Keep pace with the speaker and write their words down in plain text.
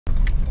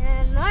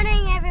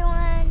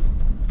everyone.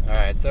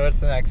 Alright, so it's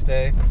the next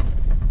day.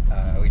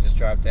 We just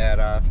dropped Dad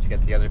off to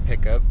get the other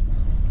pickup.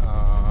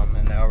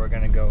 And now we're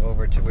going to go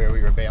over to where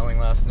we were bailing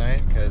last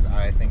night because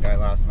I think I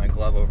lost my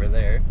glove over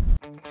there.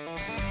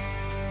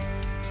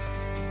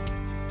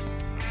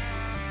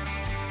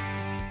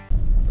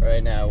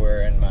 Right now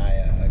we're in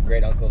my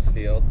great uncle's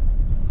field.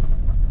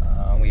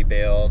 We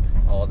bailed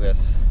all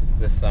this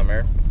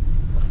summer.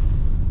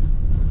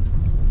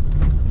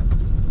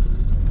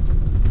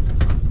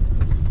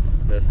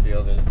 This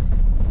field is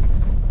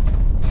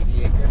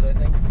 80 acres, I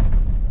think.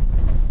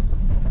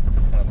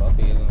 Kind of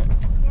bumpy, isn't it?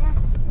 Yeah,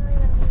 really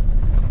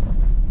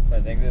lovely.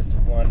 I think this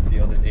one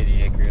field is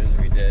 80 acres.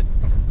 We did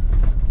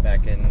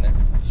back in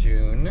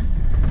June.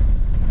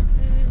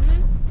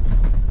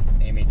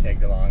 Amy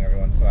tagged along every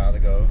once in a while to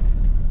go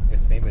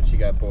with me, but she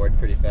got bored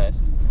pretty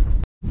fast.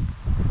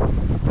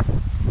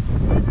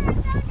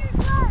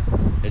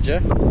 Did you?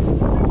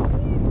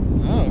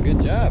 Oh,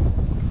 good job.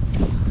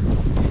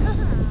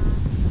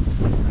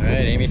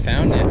 Alright, Amy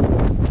found it.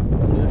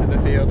 So this is the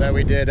field that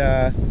we did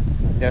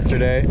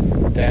yesterday.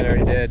 Dad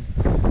already did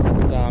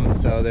some,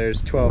 so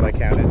there's 12 I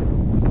counted.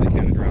 So I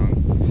counted wrong.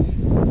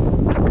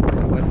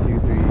 1, 2,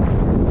 3, 4,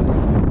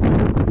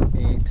 5, 6,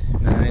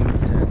 8, 9,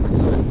 10,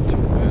 11,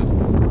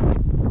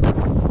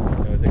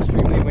 12. It was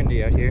extremely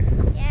windy out here.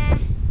 Yeah.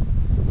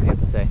 What do you have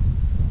to say?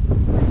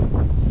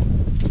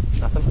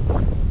 Nothing?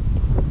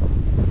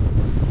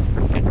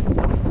 Okay.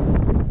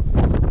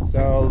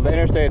 So the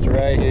interstate's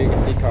right here. You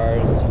can see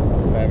cars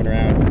driving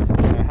around.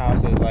 Our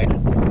house is like a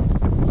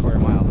quarter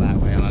mile that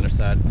way on the other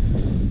side.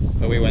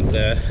 But we went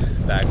the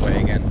back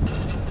way again.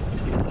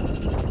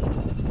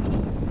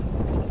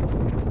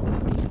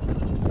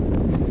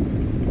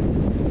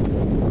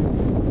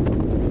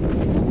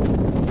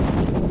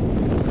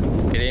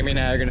 Amy and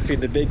I are going to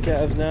feed the big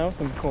calves now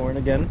some corn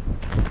again.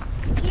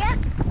 Yep.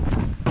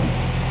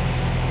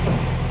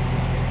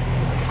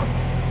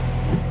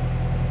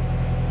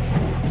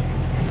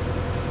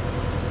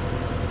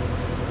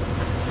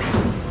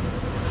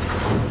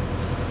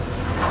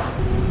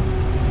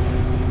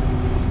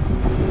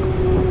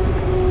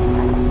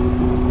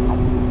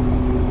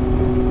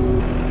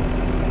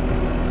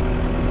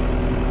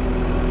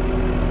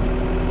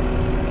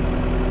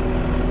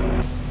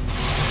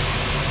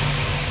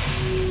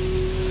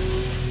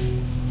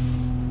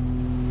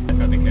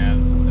 For the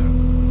calves, so.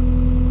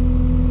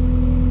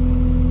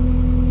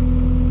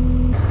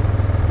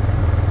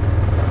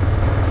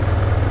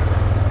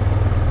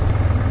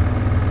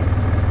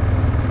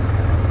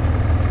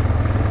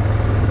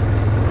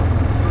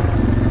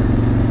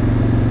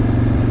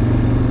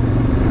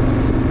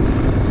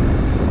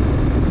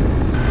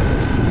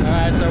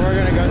 Alright, so we're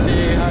gonna go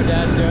see how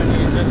Dad's doing.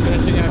 He's just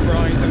finishing up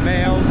growing some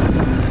bales.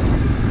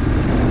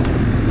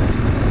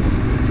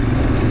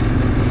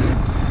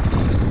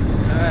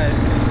 Alright,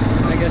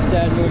 I guess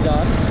Dad moved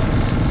on,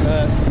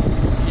 but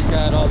he's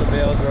got all the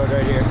bales rode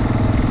right here.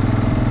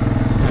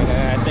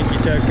 And I think he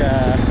took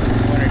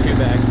 1 or 2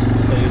 back,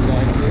 so he was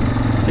going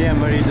to. Yeah,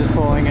 but he's just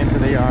pulling into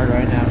the yard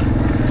right now.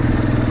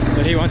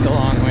 But he went the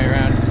long way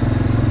around.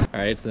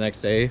 Alright, it's the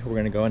next day. We're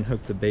gonna go and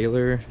hook the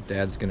baler.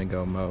 Dad's gonna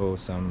go mow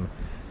some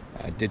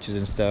ditches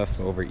and stuff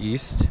over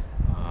east.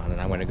 And then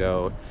I'm gonna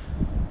go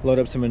load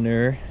up some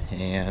manure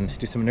and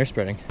do some manure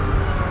spreading.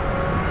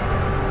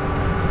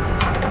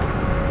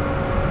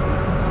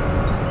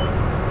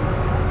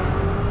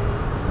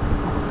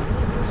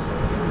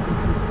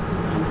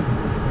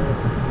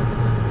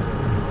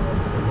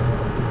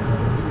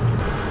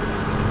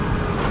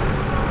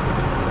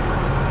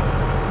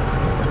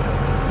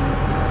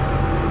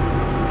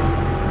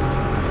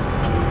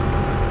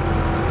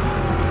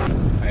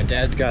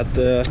 Dad's got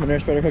the manure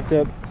spreader hooked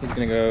up. He's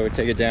gonna go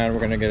take it down.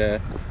 We're gonna get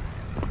a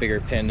bigger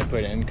pin to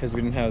put in because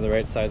we didn't have the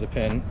right size of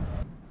pin.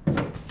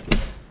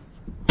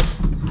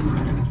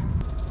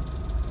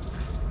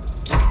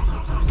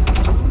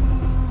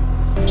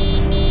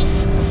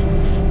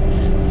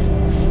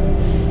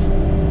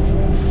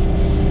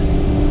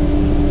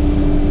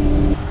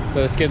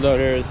 So the skid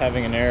loader is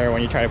having an error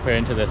when you try to put it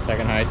into the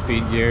second high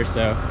speed gear,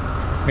 so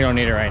we don't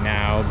need it right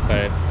now,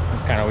 but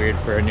it's kind of weird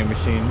for a new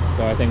machine.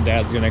 So I think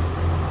Dad's gonna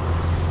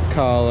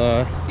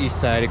call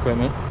East Side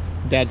Equipment.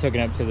 Dad's hooking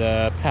up to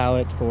the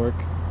pallet fork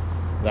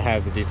that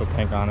has the diesel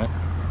tank on it.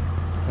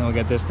 And we'll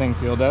get this thing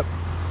filled up.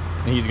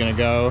 And he's gonna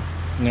go,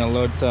 I'm gonna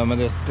load some of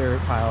this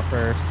dirt pile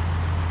first.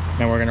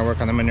 Then we're gonna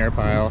work on the manure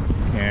pile.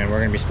 And we're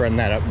gonna be spreading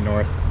that up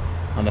north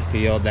on the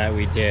field that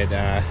we did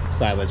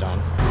silage on.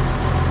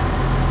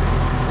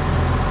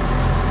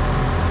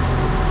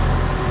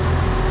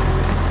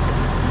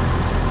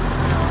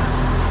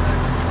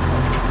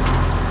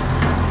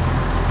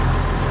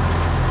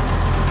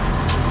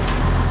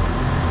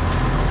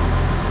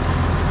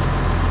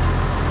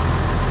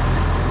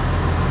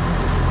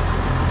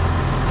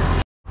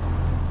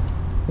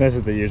 This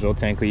is the usual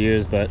tank we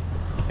use, but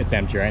it's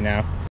empty right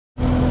now.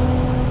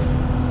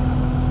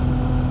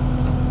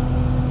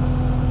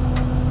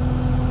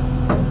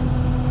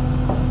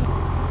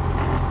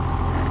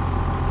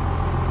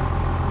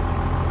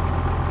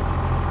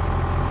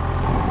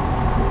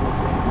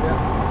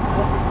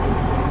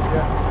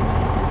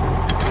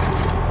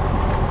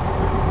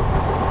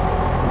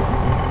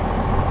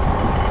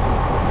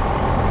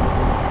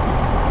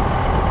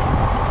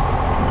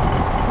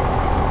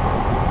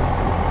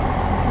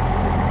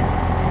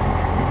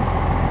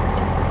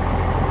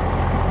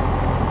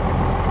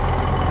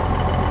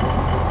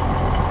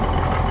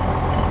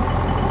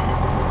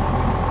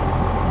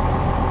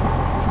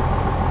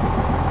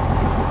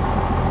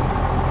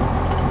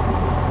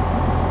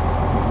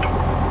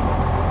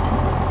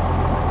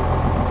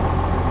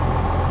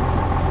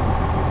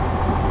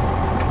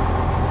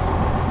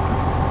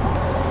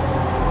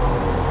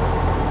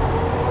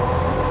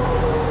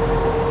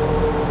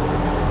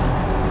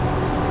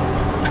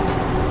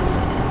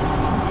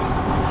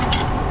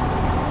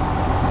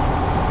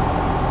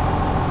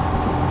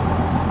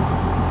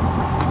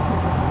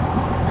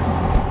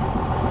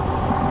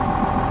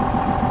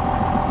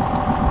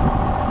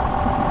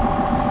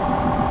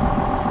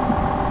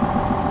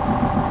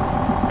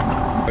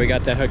 We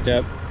got that hooked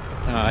up.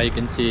 You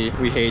can see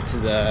we hate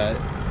the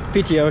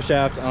PTO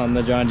shaft on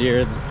the John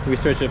Deere. We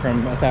switched it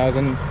from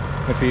 1000,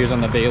 which we use on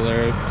the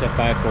baler, to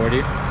 540.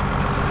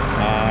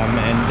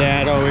 And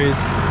Dad always,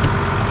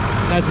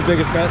 that's his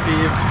biggest pet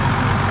peeve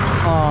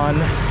on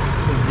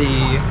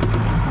the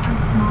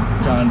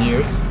John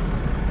Deeres.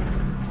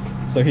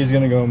 So he's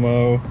gonna go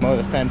mow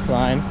the fence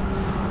line,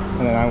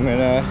 and then I'm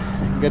gonna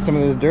get some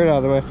of this dirt out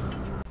of the way.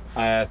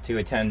 I have to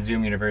attend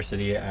Zoom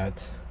University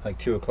at like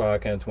 2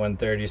 o'clock and it's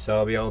 1:30, so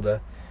I'll be able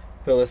to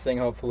fill this thing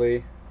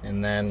hopefully,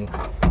 and then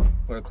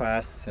go to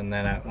class. And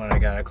then when I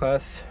get out of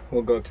class,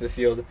 we'll go up to the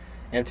field,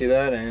 empty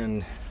that,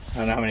 and I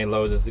don't know how many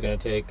loads this is gonna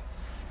take.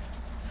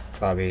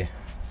 Probably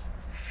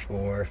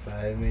 4 or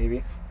 5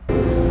 maybe.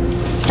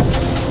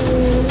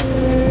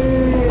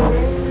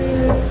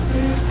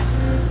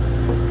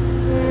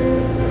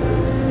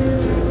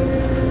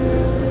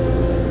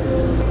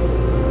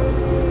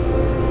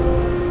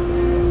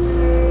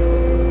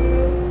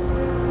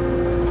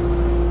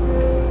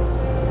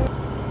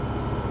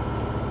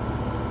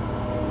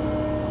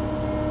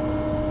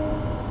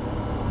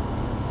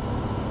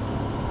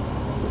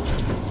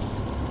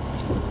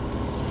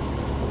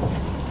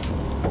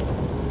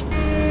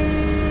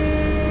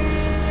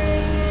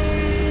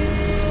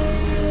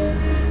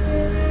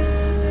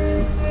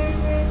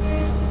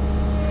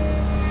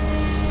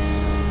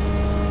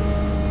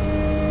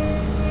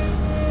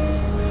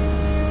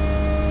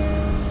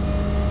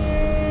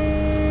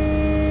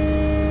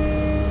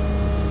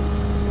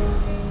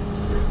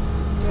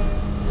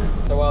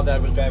 So while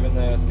Dad was driving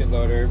the skid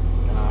loader,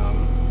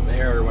 the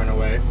error went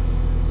away.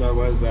 So it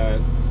was that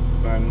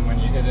button when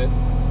you hit it.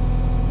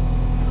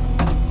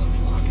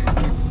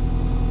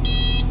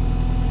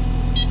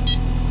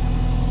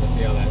 Let's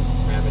see how that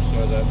rabbit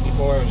shows up.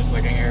 Before it was just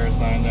like an error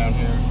sign down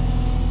here.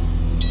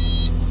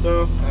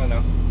 So I don't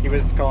know. He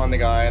was calling the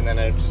guy, and then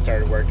it just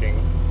started working.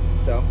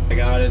 So I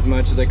got as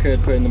much as I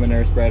could put in the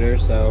manure spreader.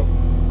 So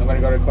I'm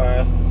gonna go to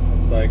class.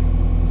 It's like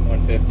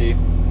 1:50.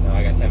 So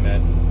I got 10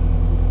 minutes.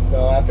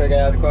 So after I get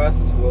out of the class,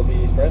 we'll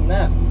be spreading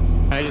that.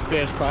 I just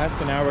finished class,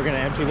 so now we're gonna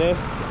empty this.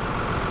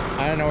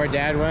 I don't know where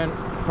Dad went.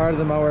 Part of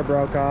the mower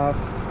broke off.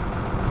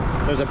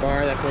 There's a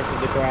bar that pushes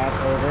the grass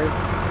over.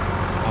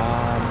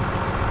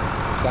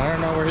 So I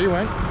don't know where he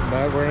went,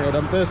 but we're gonna go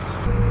dump this.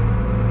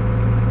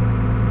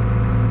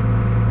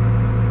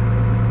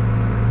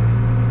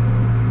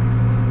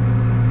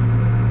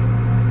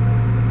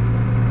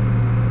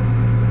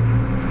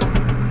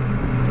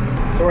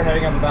 So we're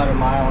heading up about a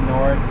mile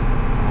north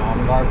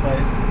of our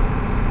place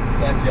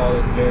to empty all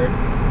this dirt.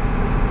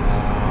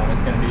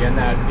 It's going to be in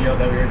that field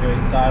that we were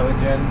doing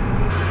silage in.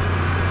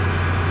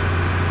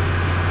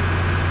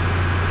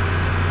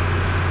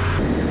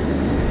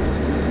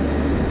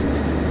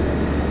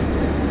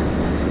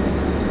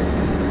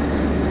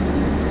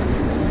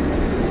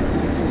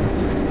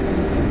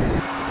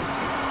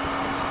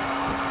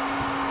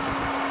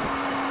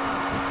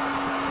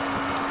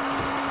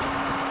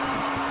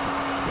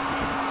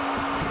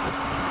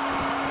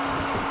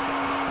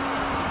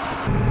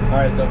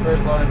 Alright, so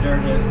first load of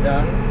dirt is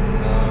done.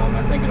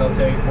 I think it'll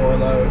take 4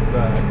 loads,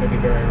 but I could be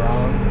very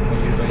wrong.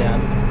 I usually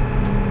am.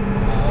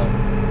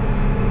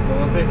 But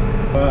we'll see.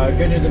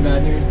 Good news and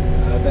bad news.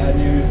 Bad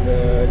news,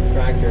 the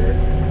tractor,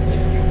 the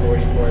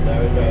 244 that I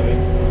was driving,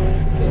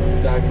 is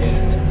stuck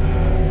in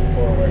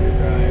 4-wheel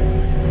drive.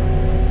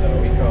 So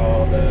we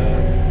called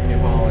New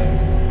Holland,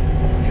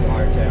 New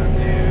Town,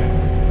 and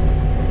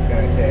it's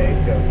going to take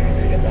till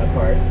Tuesday to get that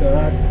part. So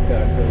that's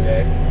done for the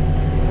day.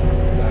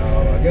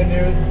 So good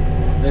news.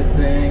 This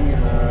thing,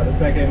 the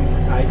second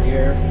high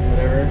gear,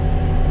 whatever,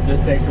 it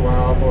just takes a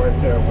while for it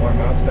to warm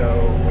up. So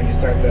when you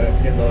start the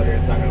skid loader,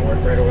 it's not going to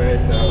work right away.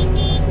 So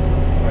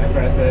when I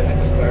press it, I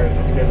just started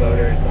the skid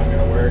loader, it's not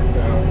going to work.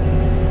 So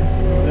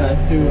it has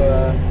to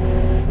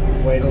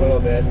wait a little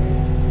bit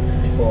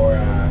before,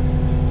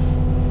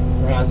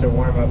 it has to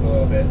warm up a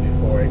little bit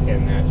before it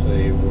can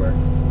actually work.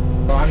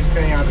 Well, I'm just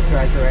getting out the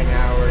tractor right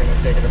now. We're going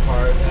to take it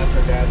apart after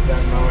Dad's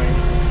done mowing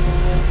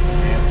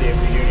and see if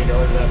we do need to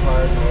order that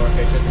part or if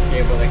it's just a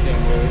cable that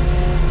came loose.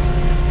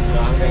 So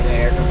I'm getting the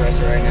air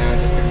compressor right now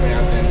just to clean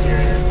out the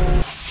interior.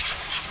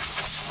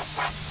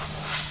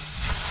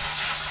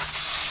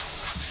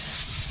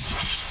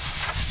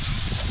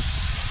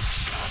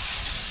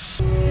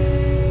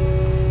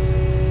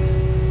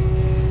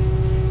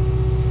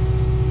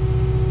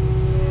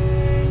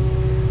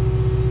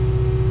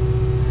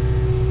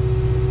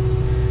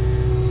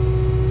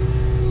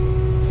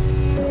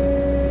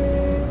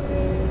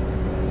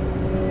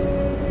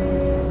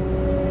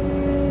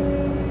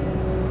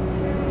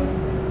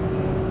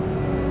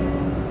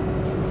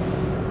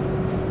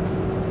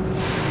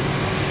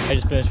 I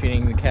just finished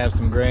feeding the calves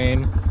some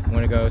grain. I'm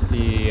gonna go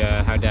see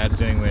how Dad's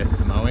doing with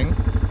the mowing.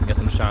 Get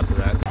some shots of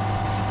that.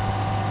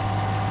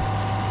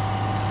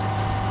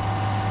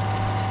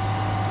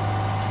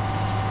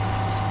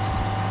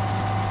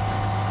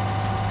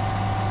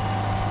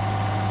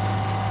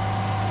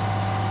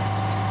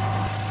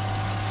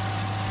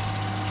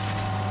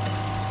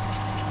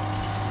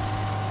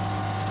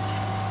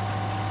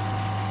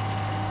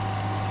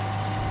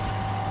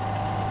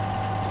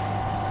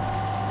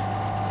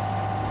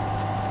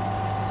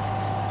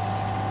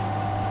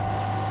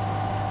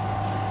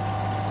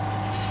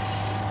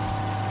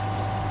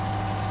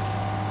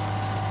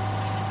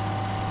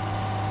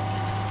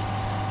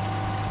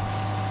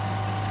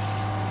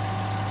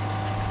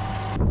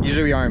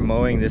 Usually we aren't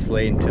mowing this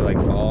late until like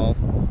fall,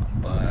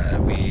 but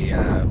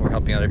we're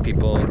helping other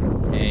people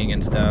hang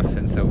and stuff,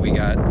 and so we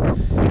got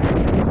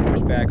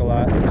pushed back a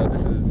lot. So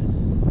this is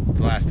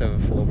the last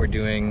of what we're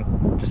doing,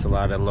 just a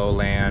lot of low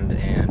land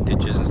and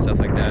ditches and stuff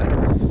like that.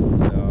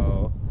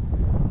 So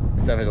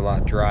the stuff is a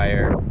lot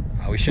drier.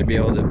 We should be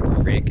able to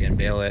rake and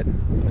bale it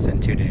within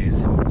 2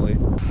 days, hopefully.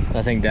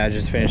 I think Dad's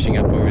just finishing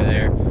up over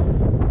there.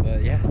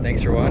 But yeah,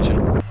 thanks for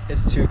watching.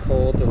 It's too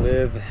cold to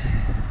live,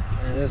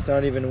 and it's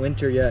not even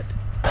winter yet.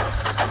 I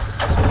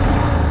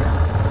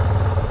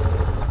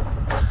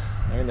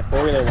mean, the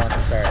 4-wheeler wants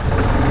to start.